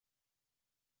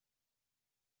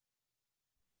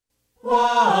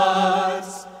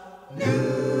What's new?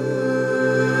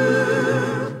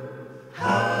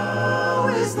 How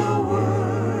is the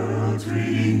world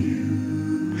treating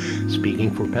you?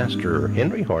 Speaking for Pastor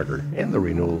Henry Harder and the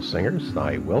Renewal Singers,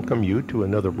 I welcome you to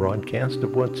another broadcast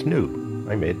of What's New.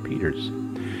 I'm Ed Peters.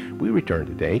 We return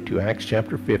today to Acts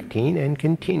chapter 15 and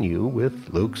continue with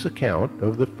Luke's account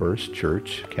of the first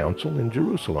church council in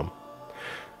Jerusalem.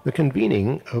 The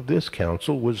convening of this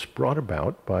council was brought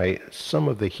about by some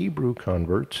of the Hebrew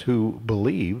converts who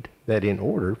believed that in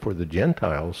order for the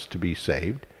Gentiles to be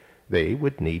saved, they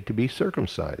would need to be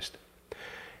circumcised.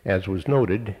 As was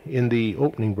noted in the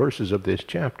opening verses of this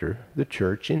chapter, the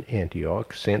church in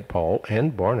Antioch sent Paul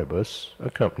and Barnabas,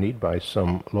 accompanied by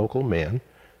some local men,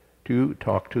 to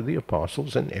talk to the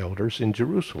apostles and elders in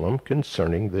Jerusalem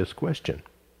concerning this question.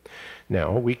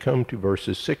 Now we come to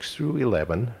verses 6 through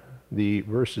 11, the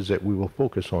verses that we will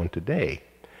focus on today,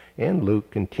 and Luke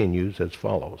continues as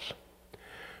follows.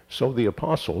 So the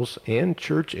apostles and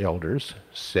church elders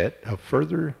set a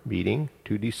further meeting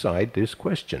to decide this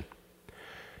question.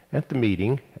 At the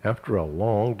meeting, after a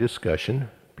long discussion,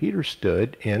 Peter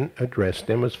stood and addressed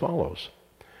them as follows.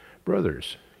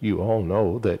 Brothers, you all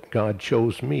know that God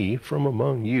chose me from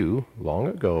among you long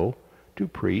ago to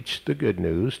preach the good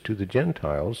news to the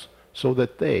Gentiles so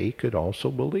that they could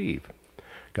also believe.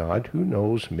 God, who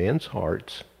knows men's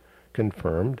hearts,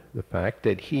 confirmed the fact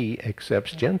that he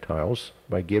accepts Gentiles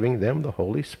by giving them the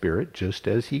Holy Spirit just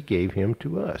as he gave him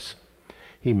to us.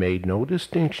 He made no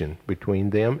distinction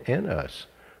between them and us,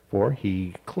 for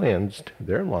he cleansed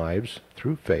their lives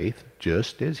through faith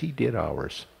just as he did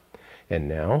ours. And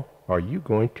now, are you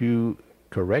going to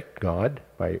correct God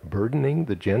by burdening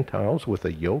the Gentiles with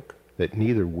a yoke that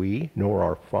neither we nor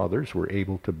our fathers were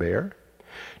able to bear?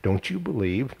 Don't you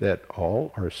believe that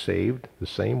all are saved the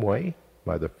same way,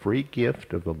 by the free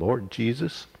gift of the Lord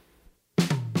Jesus?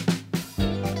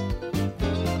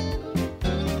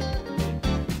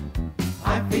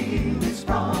 I feel his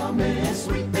promise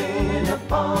sweeping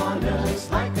upon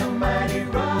us like a mighty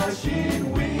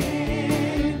rushing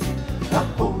wind. The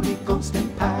Holy Ghost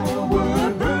and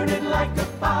power burning like a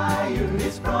fire.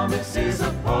 His promise is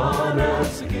upon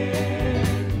us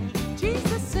again.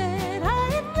 Jesus said, I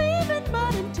am leaving,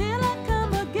 but until I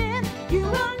come again, you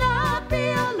will not be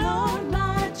alone,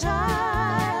 my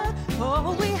child.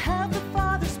 Oh, we have the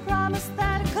Father's promise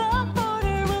that a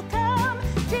comforter will come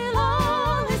till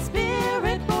all his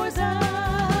Spirit pours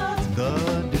out.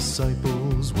 The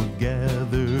disciples were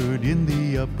gathered in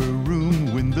the upper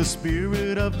room when the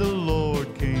Spirit of the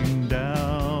Lord came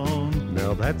down.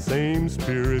 Now that same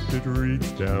Spirit that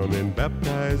reached down and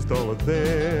baptized all of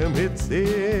them, it's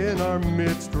in our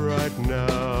midst right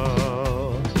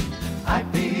now. I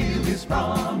feel his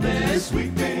promise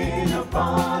sweeping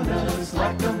upon us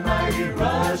like a mighty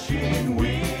rushing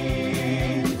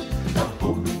wind. The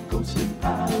Holy Ghost and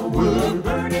power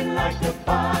burning like a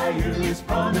fire. His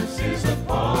promise is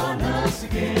upon us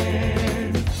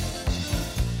again.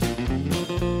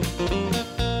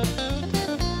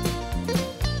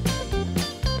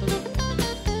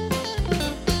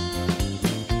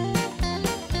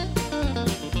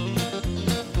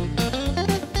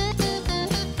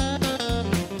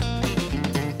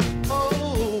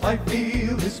 I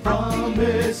feel his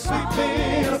promise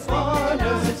sweeping upon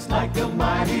us. It's like a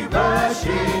mighty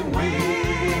rushing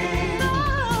wind.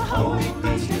 Holy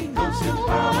Ghost and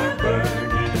power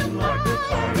burning like a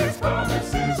fire. His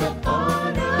promise is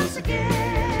upon us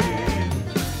again.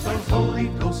 The Holy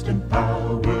Ghost and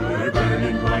power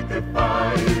burning like a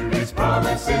fire. His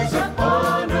promise is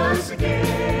upon us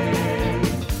again.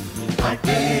 I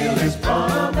feel his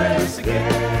promise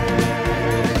again.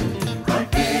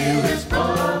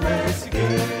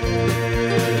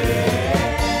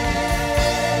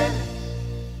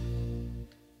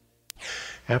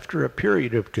 After a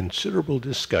period of considerable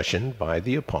discussion by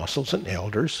the apostles and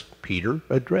elders, Peter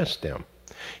addressed them.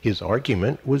 His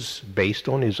argument was based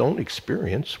on his own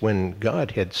experience when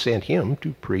God had sent him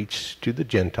to preach to the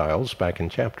Gentiles back in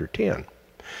chapter 10.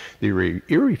 The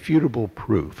irrefutable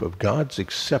proof of God's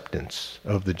acceptance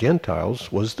of the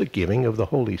Gentiles was the giving of the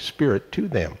Holy Spirit to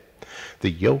them.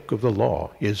 The yoke of the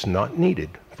law is not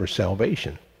needed for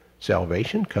salvation.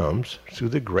 Salvation comes through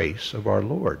the grace of our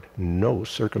Lord. No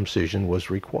circumcision was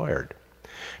required.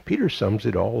 Peter sums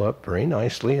it all up very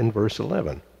nicely in verse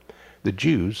 11. The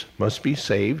Jews must be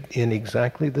saved in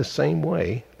exactly the same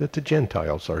way that the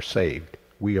Gentiles are saved.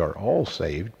 We are all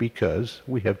saved because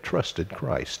we have trusted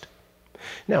Christ.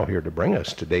 Now here to bring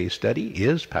us today's study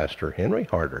is Pastor Henry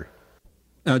Harder.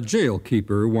 A jail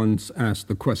keeper once asked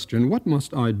the question, "What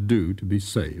must I do to be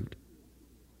saved?"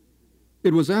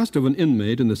 It was asked of an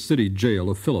inmate in the city jail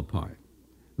of Philippi.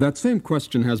 That same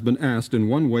question has been asked in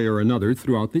one way or another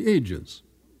throughout the ages.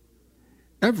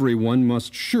 Everyone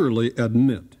must surely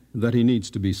admit that he needs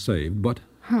to be saved, but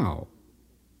how?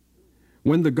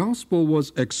 When the gospel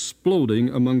was exploding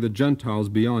among the Gentiles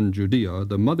beyond Judea,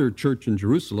 the mother church in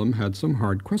Jerusalem had some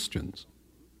hard questions.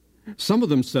 Some of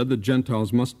them said that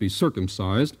Gentiles must be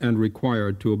circumcised and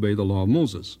required to obey the law of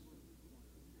Moses.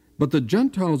 But the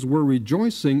Gentiles were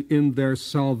rejoicing in their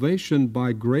salvation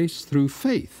by grace through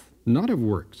faith, not of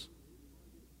works.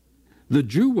 The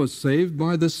Jew was saved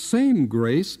by the same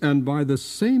grace and by the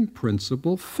same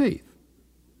principle, faith.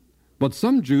 But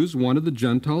some Jews wanted the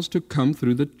Gentiles to come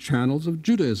through the channels of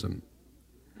Judaism.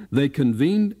 They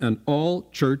convened an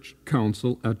all-church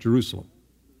council at Jerusalem.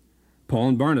 Paul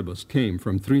and Barnabas came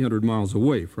from 300 miles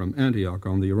away from Antioch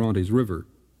on the Orontes River.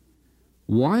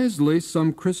 Wisely,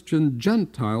 some Christian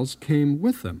Gentiles came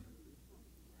with them.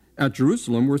 At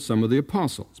Jerusalem were some of the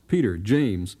apostles, Peter,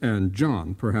 James, and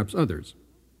John, perhaps others.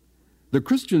 The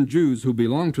Christian Jews who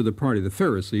belonged to the party of the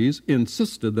Pharisees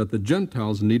insisted that the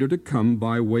Gentiles needed to come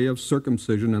by way of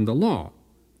circumcision and the law,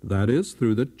 that is,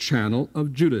 through the channel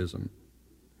of Judaism.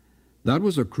 That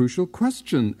was a crucial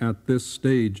question at this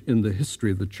stage in the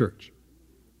history of the church.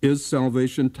 Is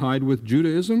salvation tied with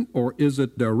Judaism, or is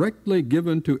it directly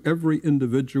given to every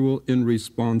individual in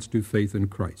response to faith in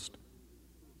Christ?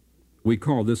 We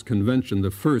call this convention the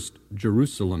First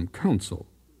Jerusalem Council.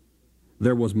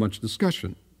 There was much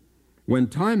discussion. When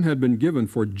time had been given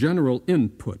for general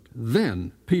input,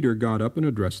 then Peter got up and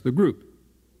addressed the group.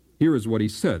 Here is what he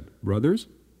said: "Brothers,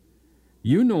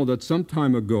 you know that some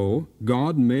time ago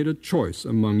God made a choice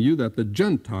among you that the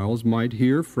Gentiles might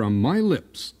hear from my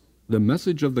lips the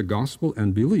message of the gospel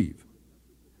and believe.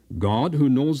 God, who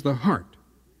knows the heart,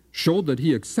 showed that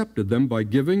he accepted them by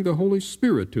giving the Holy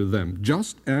Spirit to them,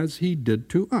 just as he did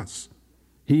to us.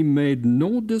 He made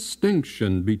no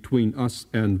distinction between us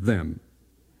and them,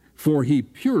 for he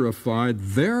purified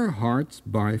their hearts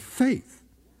by faith.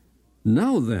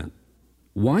 Now then,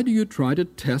 why do you try to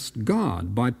test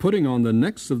God by putting on the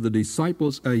necks of the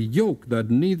disciples a yoke that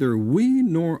neither we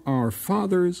nor our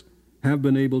fathers have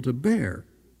been able to bear?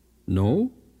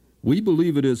 No, we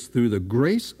believe it is through the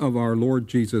grace of our Lord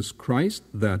Jesus Christ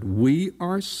that we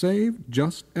are saved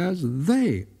just as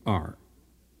they are."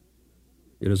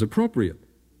 It is appropriate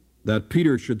that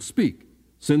Peter should speak,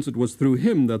 since it was through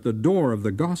him that the door of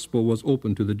the gospel was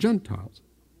opened to the Gentiles.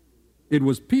 It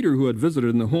was Peter who had visited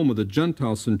in the home of the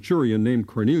Gentile centurion named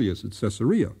Cornelius at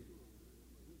Caesarea.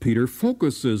 Peter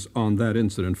focuses on that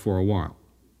incident for a while.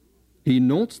 He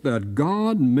notes that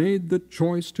God made the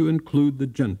choice to include the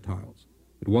Gentiles.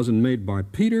 It wasn't made by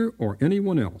Peter or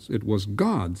anyone else. It was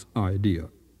God's idea.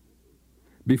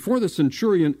 Before the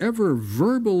centurion ever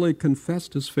verbally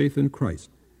confessed his faith in Christ,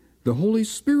 the Holy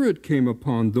Spirit came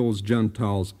upon those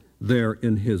Gentiles there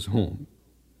in his home.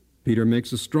 Peter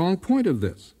makes a strong point of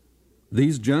this.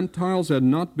 These Gentiles had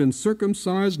not been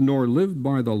circumcised nor lived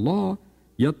by the law,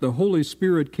 yet the Holy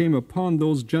Spirit came upon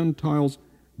those Gentiles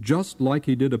just like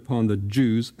he did upon the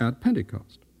Jews at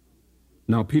Pentecost.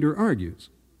 Now Peter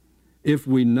argues, if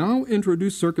we now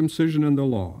introduce circumcision in the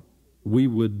law, we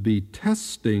would be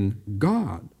testing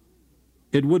God.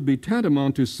 It would be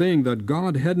tantamount to saying that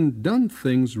God hadn't done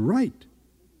things right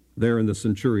there in the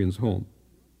centurion's home.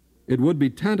 It would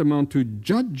be tantamount to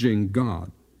judging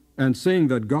God and saying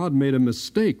that God made a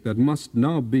mistake that must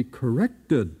now be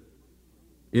corrected.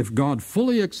 If God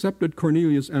fully accepted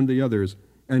Cornelius and the others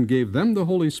and gave them the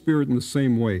Holy Spirit in the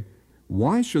same way,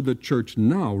 why should the church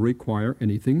now require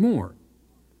anything more?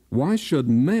 Why should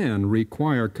man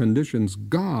require conditions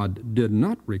God did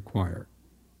not require?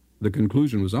 The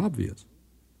conclusion was obvious.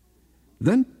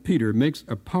 Then Peter makes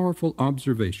a powerful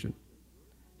observation.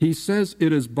 He says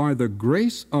it is by the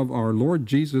grace of our Lord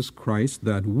Jesus Christ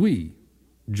that we,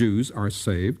 Jews, are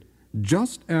saved,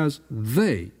 just as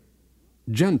they,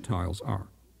 Gentiles, are.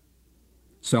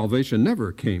 Salvation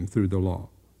never came through the law.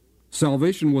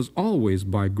 Salvation was always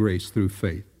by grace through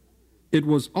faith. It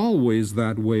was always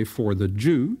that way for the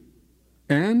Jew,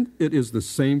 and it is the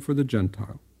same for the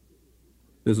Gentile.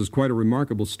 This is quite a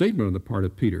remarkable statement on the part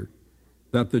of Peter,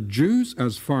 that the Jews,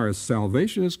 as far as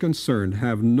salvation is concerned,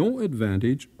 have no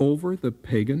advantage over the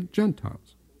pagan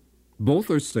Gentiles. Both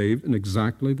are saved in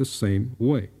exactly the same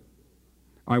way.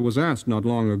 I was asked not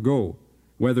long ago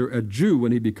whether a Jew,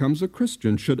 when he becomes a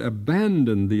Christian, should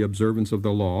abandon the observance of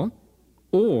the law,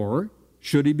 or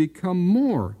should he become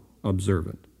more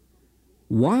observant?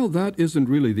 While that isn't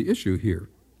really the issue here,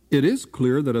 it is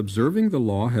clear that observing the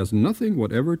law has nothing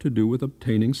whatever to do with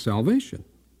obtaining salvation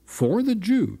for the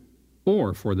Jew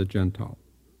or for the Gentile.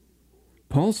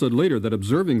 Paul said later that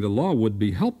observing the law would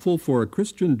be helpful for a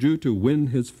Christian Jew to win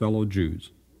his fellow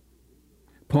Jews.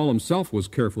 Paul himself was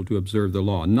careful to observe the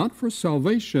law, not for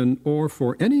salvation or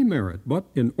for any merit, but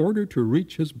in order to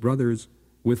reach his brothers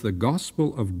with the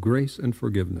gospel of grace and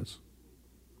forgiveness.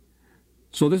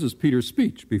 So this is Peter's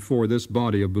speech before this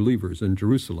body of believers in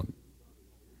Jerusalem.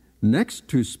 Next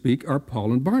to speak are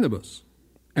Paul and Barnabas,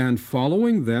 and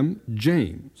following them,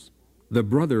 James, the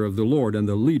brother of the Lord and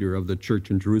the leader of the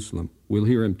church in Jerusalem. We'll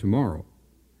hear him tomorrow.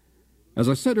 As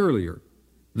I said earlier,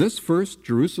 this first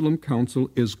Jerusalem council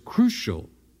is crucial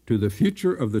to the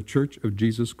future of the Church of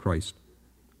Jesus Christ.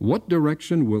 What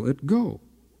direction will it go?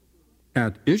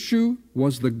 At issue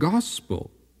was the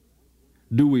gospel.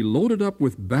 Do we load it up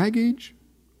with baggage,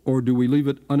 or do we leave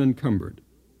it unencumbered?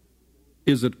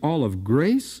 Is it all of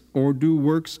grace, or do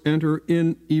works enter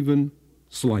in even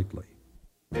slightly?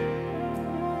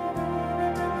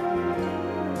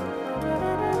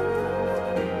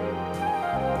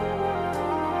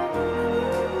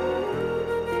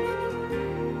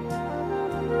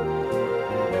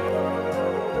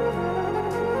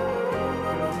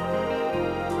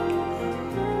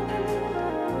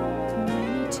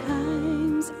 Many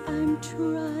times I'm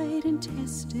tried and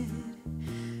tested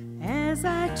as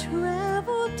I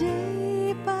travel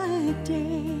day by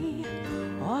day.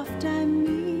 Oft I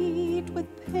meet with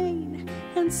pain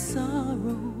and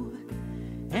sorrow,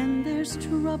 and there's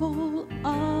trouble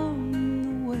on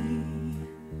the way.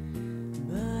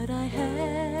 But I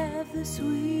have the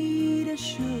sweet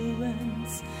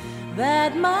assurance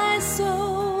that my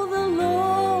soul the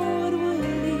Lord will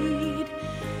lead,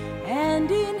 and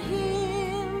in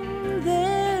Him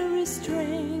there is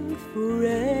strength for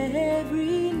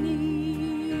every need.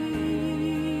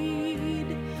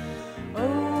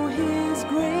 Oh, His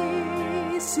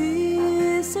grace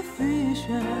is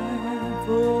sufficient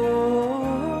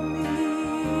for me,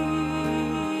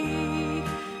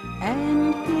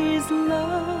 and His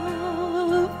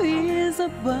love is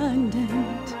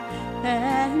abundant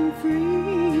and free.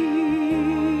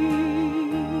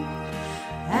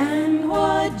 And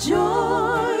what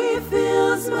joy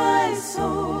fills my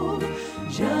soul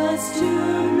just to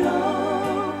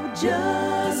know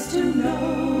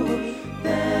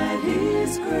that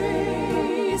His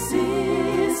grace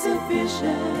is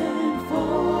sufficient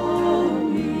for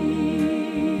me.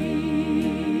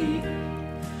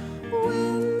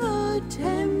 When the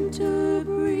tempter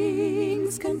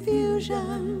brings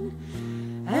confusion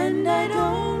and I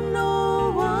don't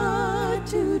know what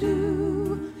to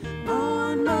do,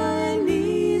 on my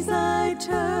knees I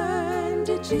turn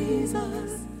to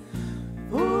Jesus,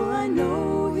 for I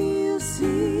know He'll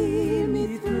see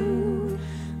me through.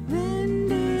 Then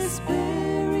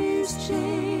despair is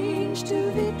changed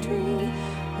to victory.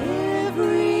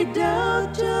 Every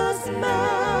doubt just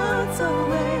melts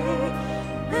away,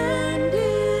 and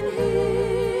in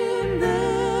Him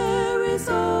there is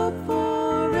hope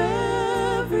for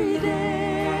every day.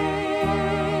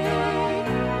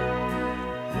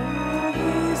 For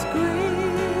His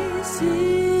grace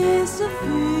is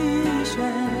sufficient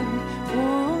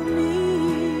for me,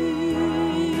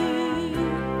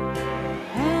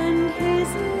 and His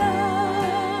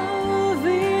love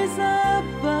is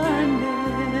abundant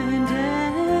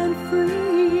and free.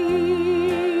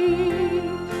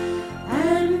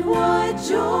 And what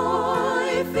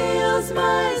joy fills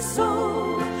my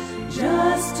soul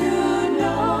just to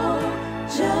know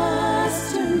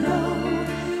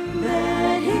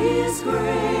that His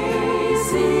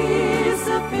grace is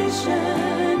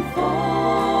sufficient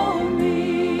for me.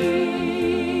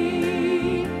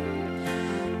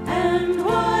 And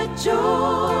what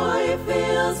joy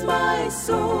fills my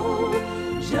soul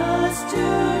just to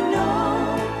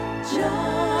know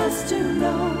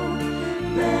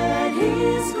that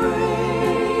His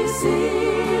grace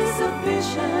is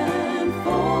sufficient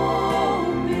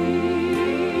for me.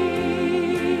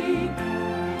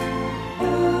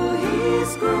 Oh, His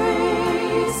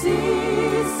grace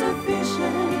is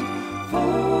sufficient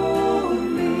for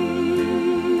me.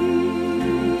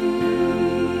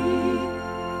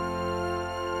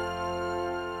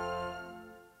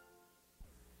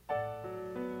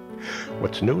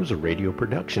 What's New is a radio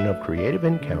production of Creative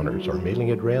Encounters. Our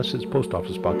mailing address is Post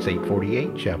Office Box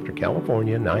 848, Shafter,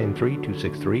 California,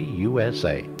 93263,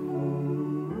 USA.